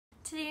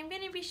Today I'm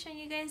going to be showing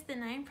you guys the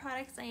 9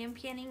 products I am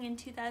panning in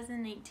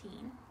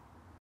 2019.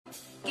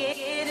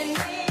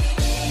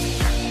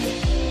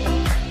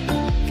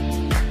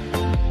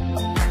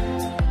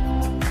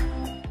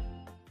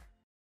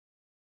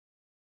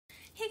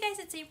 Hey guys,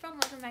 it's April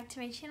and welcome back to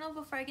my channel.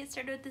 Before I get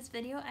started with this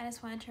video, I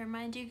just wanted to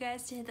remind you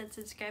guys to hit that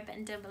subscribe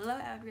button down below.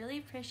 I would really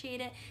appreciate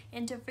it.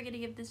 And don't forget to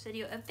give this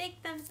video a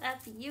big thumbs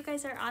up. You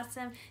guys are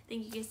awesome.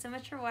 Thank you guys so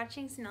much for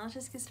watching. So now let's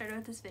just get started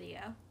with this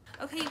video.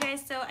 Okay you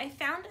guys, so I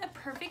found a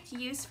perfect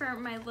use for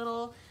my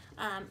little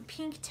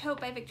pink tote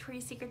by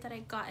Victoria's Secret that I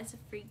got as a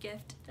free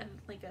gift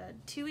like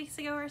 2 weeks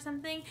ago or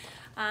something.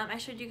 I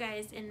showed you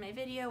guys in my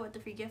video what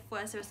the free gift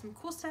was. There was some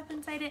cool stuff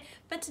inside it,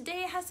 but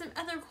today it has some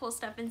other cool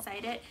stuff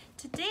inside it.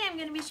 Today I'm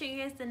going to be showing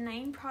you guys the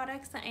 9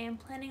 products that I am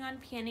planning on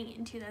panning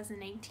in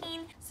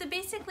 2019. So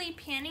basically,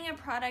 panning a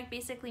product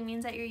basically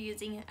means that you're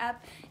using it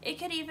up. It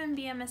could even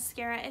be a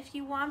mascara if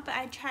you want, but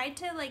I tried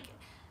to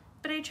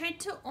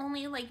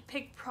only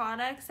pick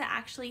products that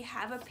actually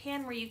have a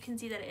pan where you can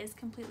see that it is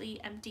completely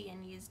empty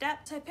and used up.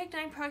 So I picked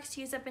 9 products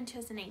to use up in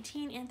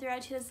 2018, and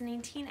throughout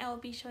 2018 I will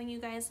be showing you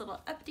guys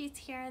little updates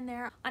here and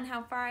there on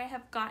how far I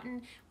have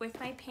gotten with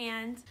my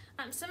pans.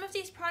 Some of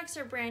these products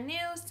are brand new,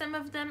 some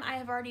of them I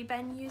have already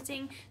been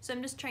using, so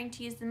I'm just trying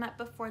to use them up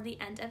before the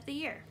end of the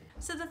year.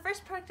 So the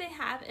first product I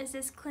have is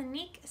this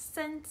Clinique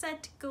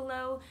Sunset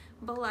Glow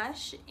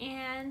Blush,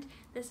 and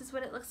this is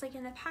what it looks like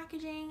in the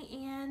packaging,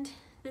 and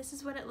this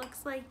is what it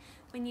looks like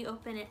when you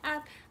open it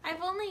up.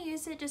 I've only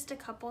used it just a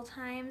couple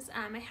times.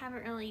 I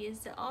haven't really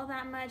used it all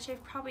that much.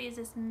 I've probably used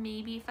this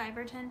maybe 5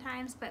 or 10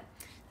 times, but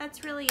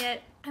that's really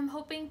it. I'm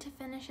hoping to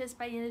finish this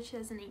by the end of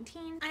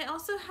 2018. I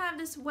also have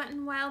this Wet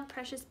n Wild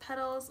Precious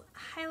Petals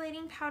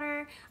highlighting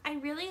powder. I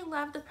really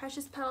love the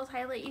Precious Petals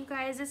highlight, you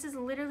guys. This is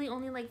literally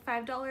only like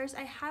 $5.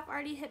 I have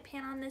already hit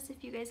pan on this,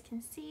 if you guys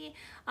can see.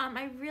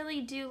 I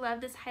really do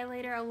love this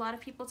highlighter. A lot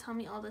of people tell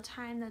me all the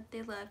time that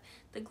they love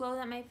the glow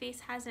that my face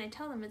has, and I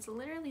tell them it's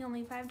literally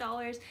only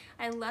 $5.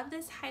 I love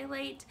this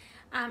highlight.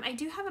 I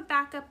do have a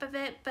backup of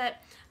it, but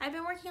I've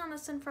been working on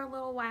this one for a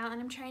little while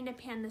and I'm trying to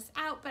pan this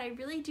out, but I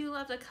really do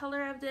love the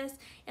color of this,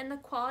 and the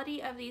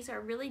quality of these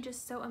are really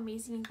just so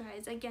amazing, you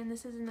guys. Again,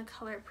 this is in the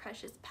color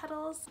Precious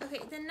Petals. Okay,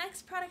 the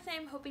next product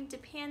I'm hoping to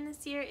pan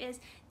this year is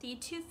the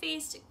Too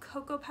Faced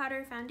Cocoa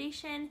Powder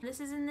Foundation. This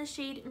is in the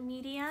shade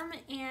Medium,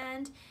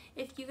 and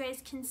if you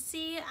guys can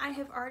see, I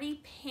have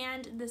already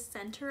panned the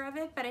center of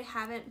it, but I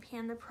haven't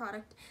panned the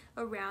product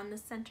around the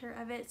center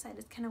of it, so I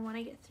just kind of want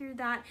to get through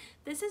that.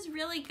 This is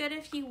really good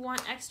if you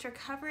want extra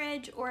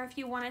coverage or if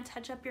you want to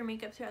touch up your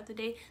makeup throughout the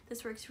day.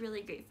 This works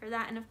really great for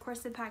that, and of course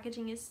the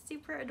packaging is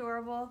super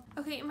adorable.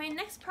 Okay, my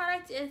next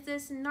product is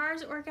this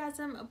NARS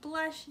Orgasm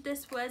Blush.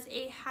 This was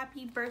a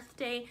happy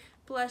birthday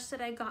blush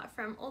that I got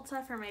from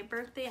Ulta for my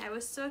birthday. I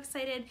was so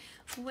excited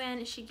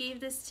when she gave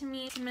this to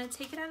me. I'm going to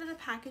take it out of the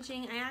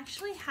packaging. I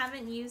actually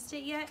haven't used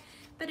it yet,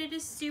 but it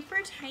is super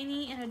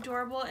tiny and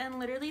adorable and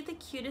literally the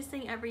cutest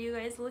thing ever, you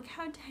guys. Look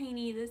how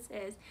tiny this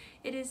is.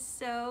 It is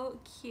so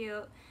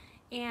cute,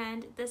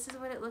 and this is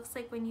what it looks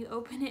like when you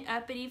open it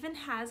up. It even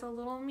has a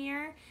little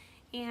mirror,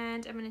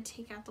 and I'm going to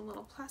take out the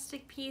little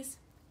plastic piece.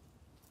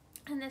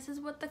 And this is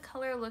what the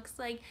color looks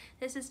like.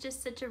 This is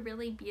just such a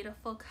really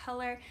beautiful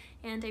color,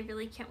 and I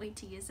really can't wait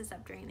to use this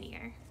up during the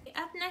year.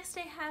 Up next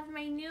I have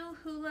my new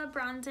Hoola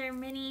Bronzer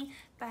Mini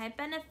by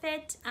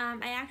Benefit.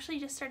 I actually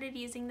just started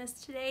using this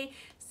today,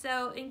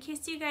 so in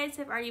case you guys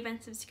have already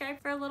been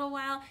subscribed for a little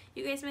while,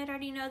 you guys might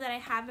already know that I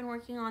have been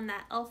working on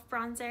that e.l.f.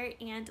 bronzer,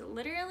 and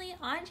literally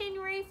on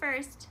January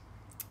 1st,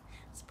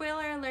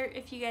 spoiler alert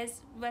if you guys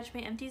watch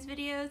my empties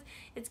videos,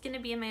 it's gonna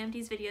be in my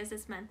empties videos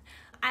this month,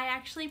 I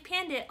actually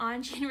panned it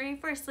on January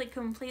 1st, like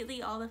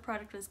completely all the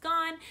product was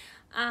gone.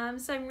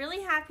 So I'm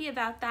really happy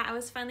about that. I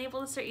was finally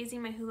able to start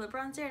using my Hoola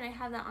bronzer, and I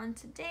have that on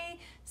today.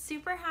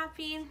 Super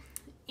happy,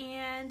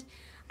 and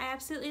I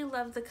absolutely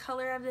love the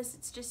color of this.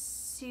 It's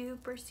just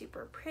super,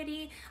 super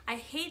pretty. I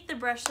hate the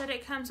brush that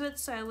it comes with,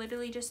 so I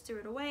literally just threw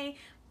it away,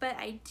 but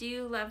I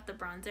do love the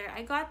bronzer.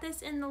 I got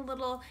this in the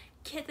little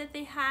kit that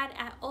they had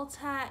at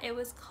Ulta. It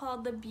was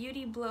called the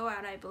Beauty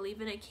Blowout, I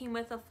believe, and it came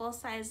with a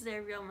full-size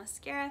They're Real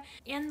mascara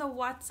and the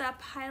What's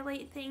Up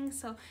highlight thing,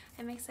 so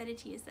I'm excited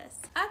to use this.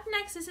 Up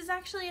next, this is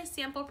actually a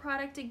sample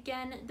product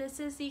again. This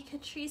is the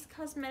Catrice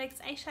Cosmetics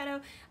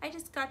eyeshadow. I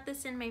just got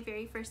this in my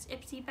very first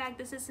Ipsy bag.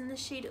 This is in the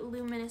shade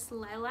Luminous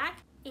Lilac,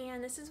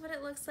 and this is what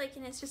it looks like,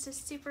 and it's just a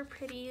super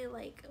pretty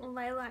like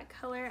lilac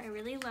color. I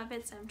really love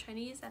it, so I'm trying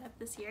to use that up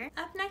this year.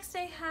 Up next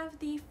I have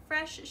the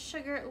Fresh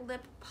Sugar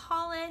Lip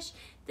Polish.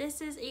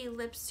 This is a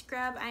lip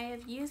scrub. I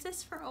have used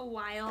this for a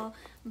while,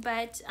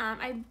 but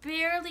I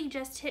barely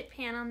just hit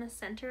pan on the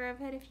center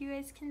of it, if you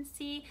guys can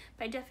see,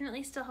 but I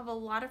definitely still have a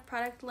lot of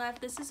product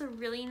left. This is a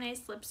really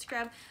nice lip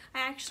scrub. I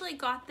actually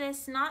got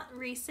this not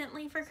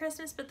recently for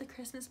Christmas, but the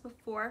Christmas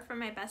before from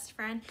my best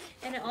friend,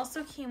 and it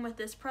also came with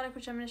this product,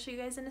 which I'm going to show you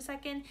guys in a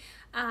second. skin.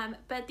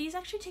 But these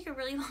actually take a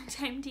really long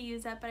time to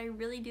use up, but I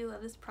really do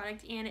love this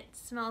product and it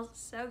smells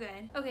so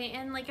good. Okay,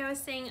 and like I was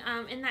saying,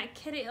 in that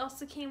kit it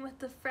also came with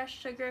the Fresh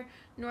Sugar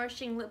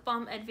Nourishing Lip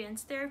Balm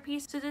Advanced Therapy.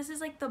 So this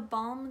is like the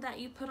balm that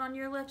you put on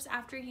your lips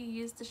after you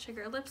use the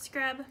sugar lip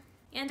scrub.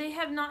 And I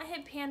have not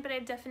hit pan, but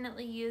I've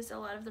definitely used a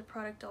lot of the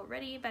product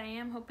already, but I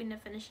am hoping to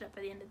finish it up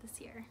by the end of this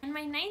year. And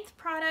my 9th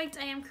product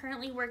I am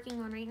currently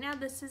working on right now.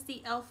 This is the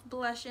e.l.f.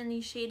 blush in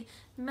the shade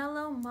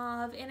Mellow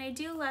Mauve, and I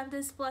do love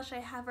this blush. I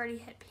have already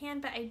hit pan,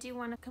 but I do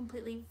want to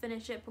completely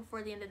finish it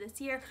before the end of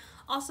this year,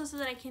 also so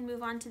that I can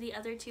move on to the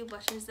other 2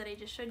 blushes that I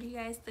just showed you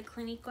guys, the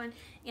Clinique one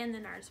and the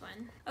NARS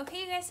one.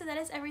 Okay, you guys, so that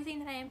is everything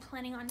that I am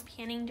planning on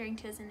panning during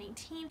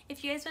 2018.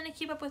 If you guys want to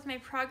keep up with my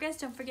progress,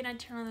 don't forget to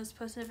turn on those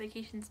post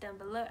notifications down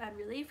below. I'd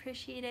really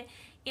appreciate it.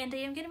 And I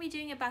am going to be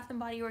doing a Bath &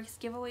 Body Works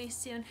giveaway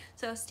soon,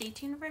 so stay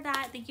tuned for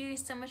that. Thank you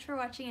guys so much for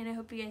watching, and I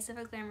hope you guys have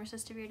a glamorous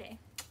rest of your day.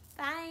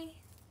 Bye!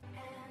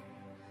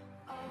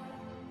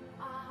 N-O-R-O-U-S,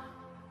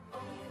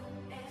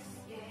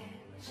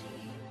 yeah.